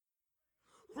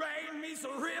meets a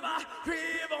river,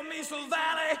 river meets a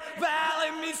valley,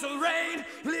 valley meets a rain,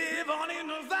 live on in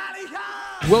the valley.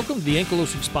 Welcome to the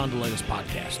Ankylosing Spondylitis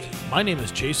podcast. My name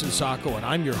is Jason Sacco, and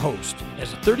I'm your host.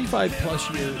 As a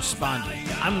 35-plus-year spondy,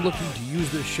 I'm looking to use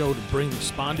this show to bring the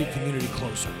spondy community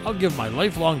closer. I'll give my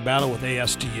lifelong battle with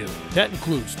AS to you. That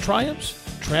includes triumphs,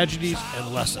 tragedies,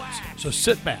 and lessons. So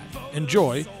sit back,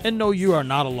 enjoy, and know you are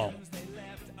not alone.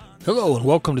 Hello, and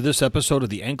welcome to this episode of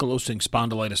the Ankylosing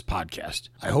Spondylitis podcast.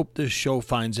 I hope this show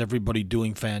finds everybody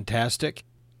doing fantastic.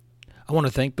 I want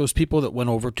to thank those people that went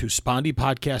over to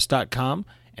spondypodcast.com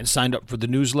and signed up for the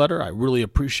newsletter. I really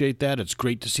appreciate that. It's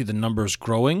great to see the numbers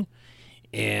growing.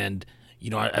 And,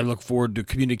 I look forward to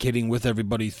communicating with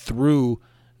everybody through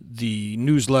the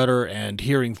newsletter and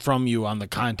hearing from you on the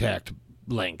contact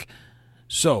link.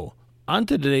 So, on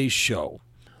to today's show.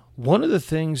 One of the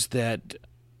things that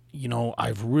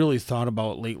I've really thought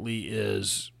about lately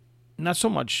is not so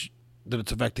much that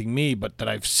it's affecting me, but that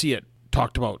I see it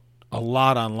talked about a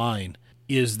lot online,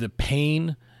 is the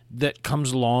pain that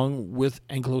comes along with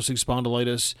ankylosing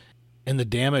spondylitis and the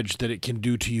damage that it can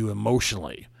do to you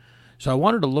emotionally. So I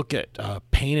wanted to look at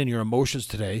pain and your emotions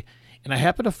today, and I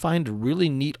happened to find a really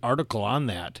neat article on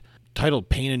that titled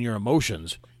Pain and Your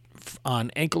Emotions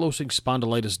on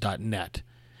ankylosingspondylitis.net.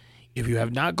 If you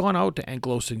have not gone out to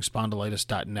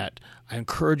ankylosingspondylitis.net, I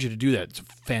encourage you to do that. It's a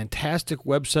fantastic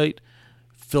website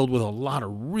filled with a lot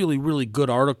of really, really good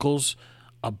articles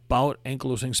about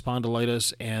ankylosing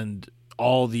spondylitis and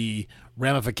all the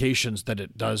ramifications that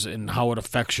it does and how it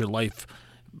affects your life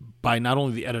by not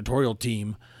only the editorial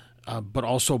team, but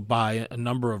also by a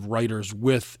number of writers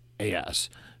with AS.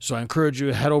 So I encourage you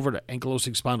to head over to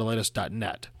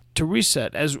ankylosingspondylitis.net. To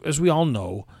reset, as we all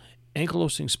know,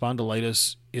 ankylosing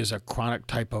spondylitis is a chronic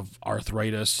type of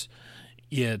arthritis.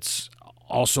 It's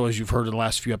also, as you've heard in the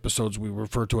last few episodes, we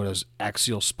refer to it as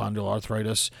axial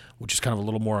spondyloarthritis, which is kind of a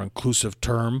little more inclusive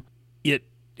term. It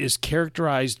is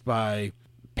characterized by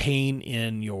pain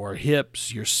in your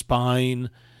hips, your spine,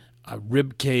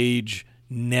 rib cage,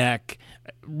 neck,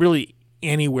 really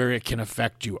anywhere it can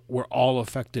affect you. We're all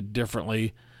affected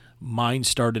differently. Mine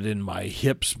started in my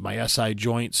hips, my SI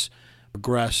joints,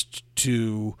 progressed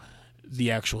to the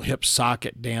actual hip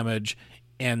socket damage,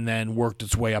 and then worked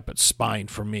its way up its spine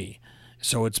for me.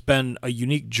 So it's been a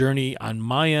unique journey on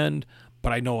my end,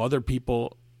 but I know other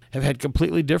people have had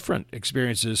completely different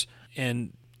experiences.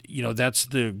 And, that's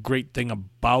the great thing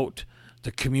about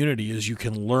the community is you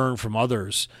can learn from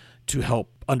others to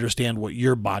help understand what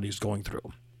your body's going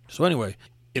through. So anyway,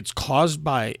 it's caused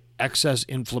by excess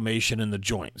inflammation in the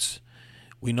joints.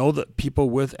 We know that people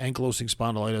with ankylosing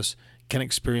spondylitis can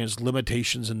experience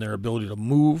limitations in their ability to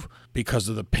move because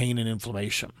of the pain and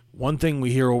inflammation. One thing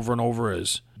we hear over and over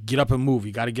is, get up and move.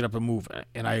 You got to get up and move.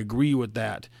 And I agree with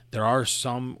that. There are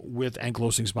some with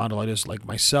ankylosing spondylitis, like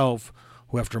myself,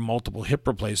 who after multiple hip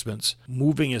replacements,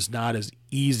 moving is not as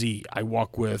easy. I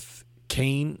walk with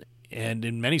cane, and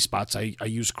in many spots I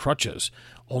use crutches,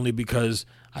 only because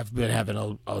I've been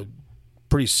having a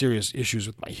pretty serious issues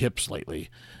with my hips lately.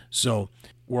 So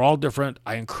we're all different.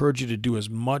 I encourage you to do as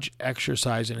much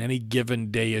exercise in any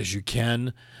given day as you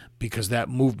can, because that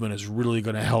movement is really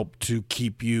going to help to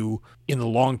keep you in the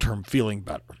long term feeling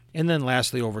better. And then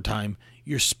lastly, over time,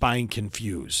 your spine can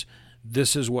fuse.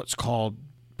 This is what's called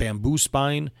bamboo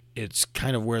spine. It's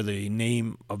kind of where the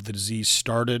name of the disease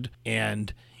started,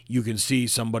 and you can see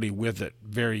somebody with it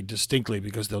very distinctly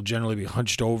because they'll generally be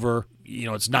hunched over.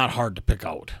 It's not hard to pick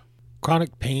out.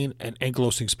 Chronic pain and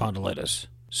ankylosing spondylitis.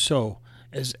 So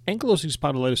as ankylosing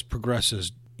spondylitis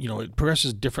progresses, it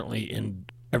progresses differently in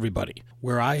everybody.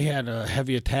 Where I had a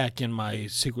heavy attack in my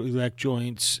sacroiliac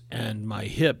joints and my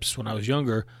hips when I was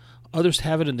younger, others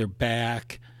have it in their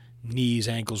back, knees,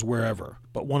 ankles, wherever.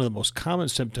 But one of the most common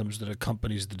symptoms that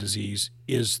accompanies the disease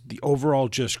is the overall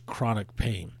just chronic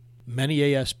pain.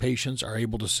 Many AS patients are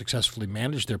able to successfully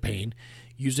manage their pain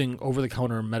using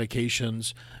over-the-counter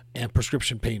medications and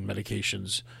prescription pain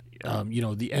medications.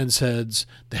 The NSAIDs,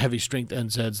 the heavy-strength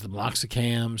NSAIDs, the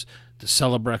meloxicams, the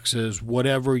Celebrexes,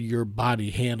 whatever your body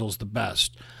handles the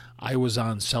best. I was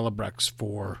on Celebrex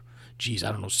for,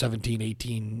 17,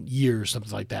 18 years,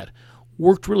 something like that.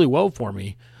 Worked really well for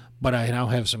me, but I now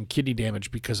have some kidney damage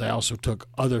because I also took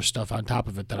other stuff on top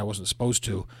of it that I wasn't supposed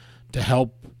to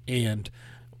help, and,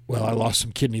 I lost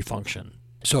some kidney function.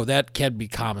 So that can be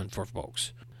common for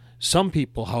folks. Some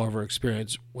people, however,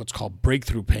 experience what's called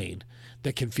breakthrough pain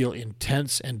that can feel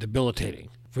intense and debilitating.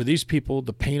 For these people,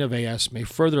 the pain of AS may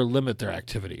further limit their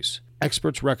activities.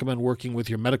 Experts recommend working with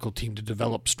your medical team to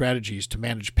develop strategies to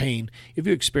manage pain if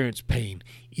you experience pain,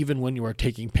 even when you are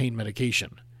taking pain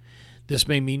medication. This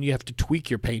may mean you have to tweak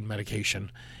your pain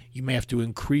medication. You may have to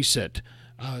increase it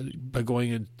by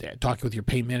going and talking with your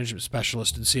pain management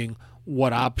specialist and seeing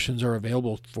what options are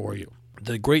available for you.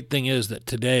 The great thing is that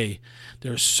today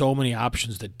there are so many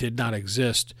options that did not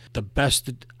exist. The best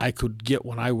that I could get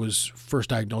when I was first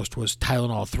diagnosed was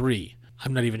Tylenol 3.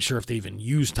 I'm not even sure if they even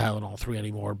use Tylenol 3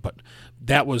 anymore, but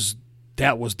that was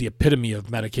the epitome of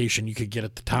medication you could get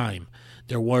at the time.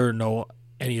 There were no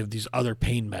any of these other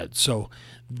pain meds. So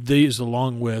these,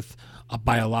 along with a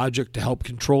biologic to help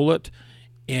control it,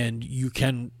 and you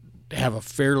can have a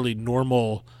fairly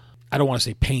normal, I don't want to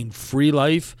say pain-free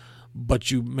life,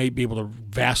 but you may be able to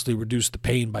vastly reduce the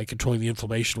pain by controlling the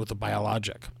inflammation with a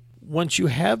biologic. Once you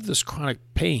have this chronic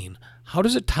pain, how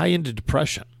does it tie into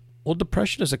depression? Well,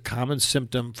 depression is a common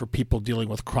symptom for people dealing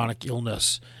with chronic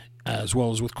illness as well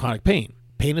as with chronic pain.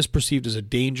 Pain is perceived as a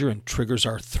danger and triggers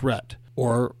our threat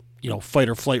or, fight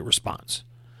or flight response.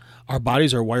 Our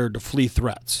bodies are wired to flee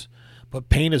threats, but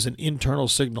pain is an internal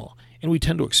signal, and we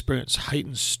tend to experience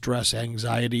heightened stress,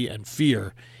 anxiety, and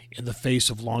fear in the face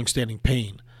of long-standing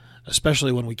pain,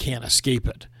 especially when we can't escape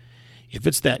it. If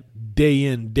it's that day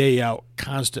in, day out,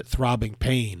 constant throbbing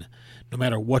pain, no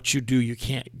matter what you do, you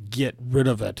can't get rid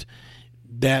of it.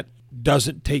 That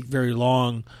doesn't take very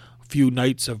long, a few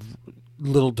nights of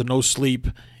little to no sleep,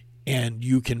 and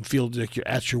you can feel like you're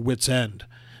at your wit's end.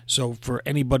 So for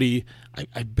anybody,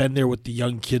 I've been there with the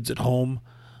young kids at home.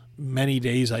 Many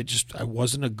days I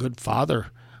wasn't a good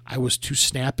father. I was too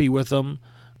snappy with them,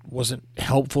 wasn't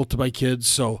helpful to my kids.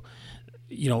 So,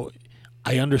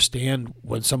 I understand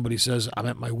when somebody says I'm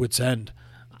at my wit's end.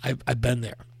 I've been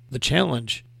there. The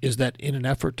challenge is that in an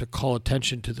effort to call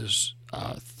attention to this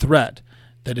threat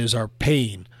that is our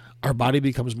pain, our body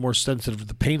becomes more sensitive to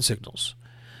the pain signals.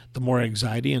 The more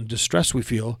anxiety and distress we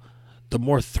feel, the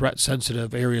more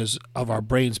threat-sensitive areas of our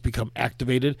brains become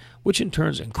activated, which in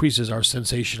turn increases our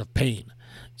sensation of pain.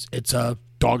 It's a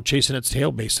dog chasing its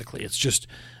tail, basically. It's just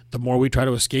the more we try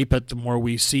to escape it, the more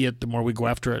we see it, the more we go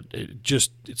after it.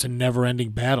 It's a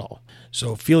never-ending battle.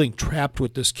 So feeling trapped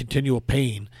with this continual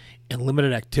pain and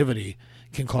limited activity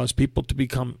can cause people to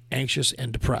become anxious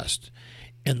and depressed.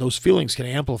 And those feelings can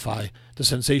amplify the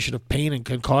sensation of pain and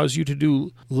can cause you to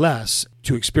do less,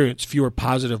 to experience fewer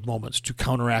positive moments to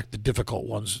counteract the difficult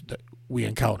ones that we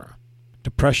encounter.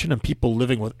 Depression and people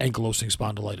living with ankylosing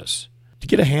spondylitis. To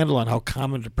get a handle on how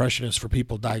common depression is for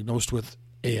people diagnosed with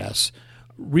AS,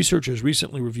 researchers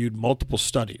recently reviewed multiple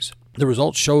studies. The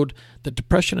results showed that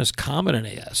depression is common in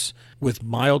AS, with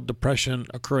mild depression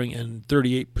occurring in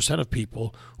 38% of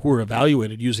people who were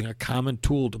evaluated using a common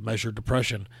tool to measure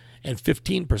depression, and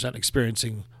 15%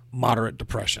 experiencing moderate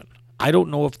depression. I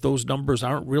don't know if those numbers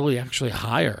aren't really actually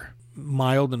higher.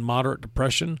 Mild and moderate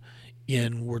depression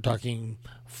we're talking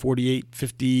 48,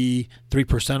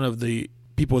 53% of the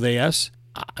people with AS.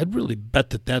 I'd really bet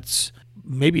that that's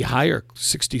maybe higher,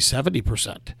 60,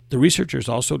 70%. The researchers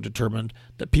also determined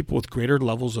that people with greater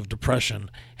levels of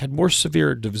depression had more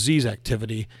severe disease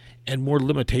activity and more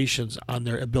limitations on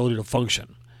their ability to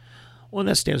function. Well, and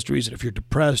that stands to reason. If you're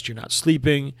depressed, you're not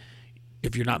sleeping,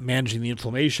 if you're not managing the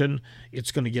inflammation,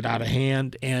 it's going to get out of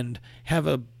hand and have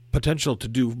a potential to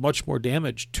do much more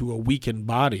damage to a weakened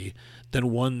body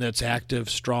than one that's active,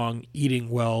 strong, eating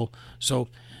well. So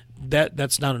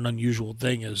that's not an unusual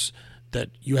thing, is that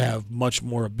you have much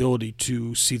more ability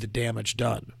to see the damage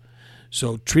done.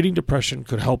 So treating depression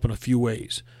could help in a few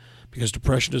ways, because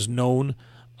depression is known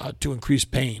to increase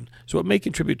pain, so it may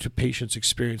contribute to patients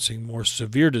experiencing more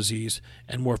severe disease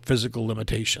and more physical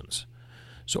limitations.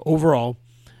 So overall,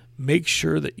 make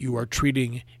sure that you are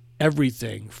treating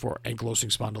everything for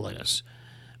ankylosing spondylitis.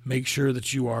 Make sure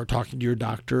that you are talking to your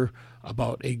doctor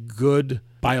about a good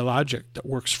biologic that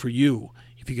works for you.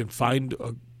 If you can find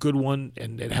a good one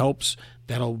and it helps,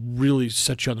 that'll really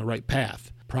set you on the right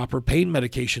path. Proper pain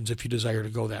medications if you desire to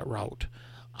go that route.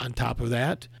 On top of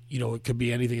that, it could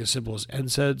be anything as simple as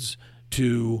NSAIDs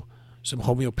to some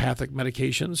homeopathic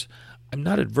medications. I'm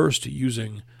not adverse to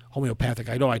using homeopathic.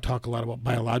 I know I talk a lot about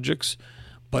biologics,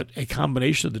 but a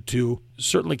combination of the two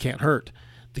certainly can't hurt.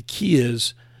 The key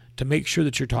is to make sure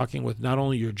that you're talking with not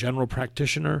only your general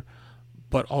practitioner,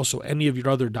 but also any of your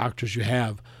other doctors you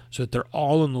have, so that they're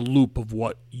all in the loop of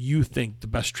what you think the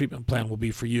best treatment plan will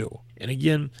be for you. And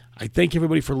again, I thank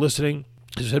everybody for listening.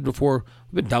 As I said before,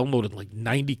 we've been downloaded in like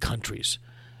 90 countries.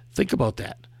 Think about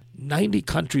that. 90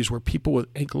 countries where people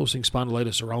with ankylosing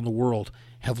spondylitis around the world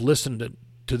have listened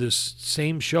to this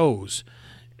same shows.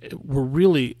 We're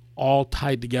really all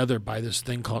tied together by this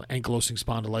thing called ankylosing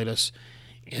spondylitis.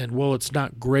 And while it's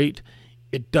not great,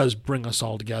 it does bring us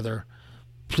all together.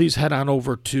 Please head on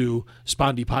over to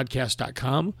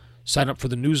SpondyPodcast.com, sign up for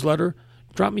the newsletter,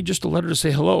 drop me just a letter to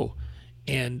say hello.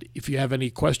 And if you have any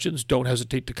questions, don't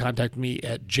hesitate to contact me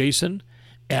at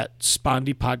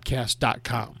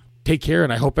jason@spondypodcast.com. Take care,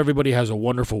 and I hope everybody has a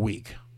wonderful week.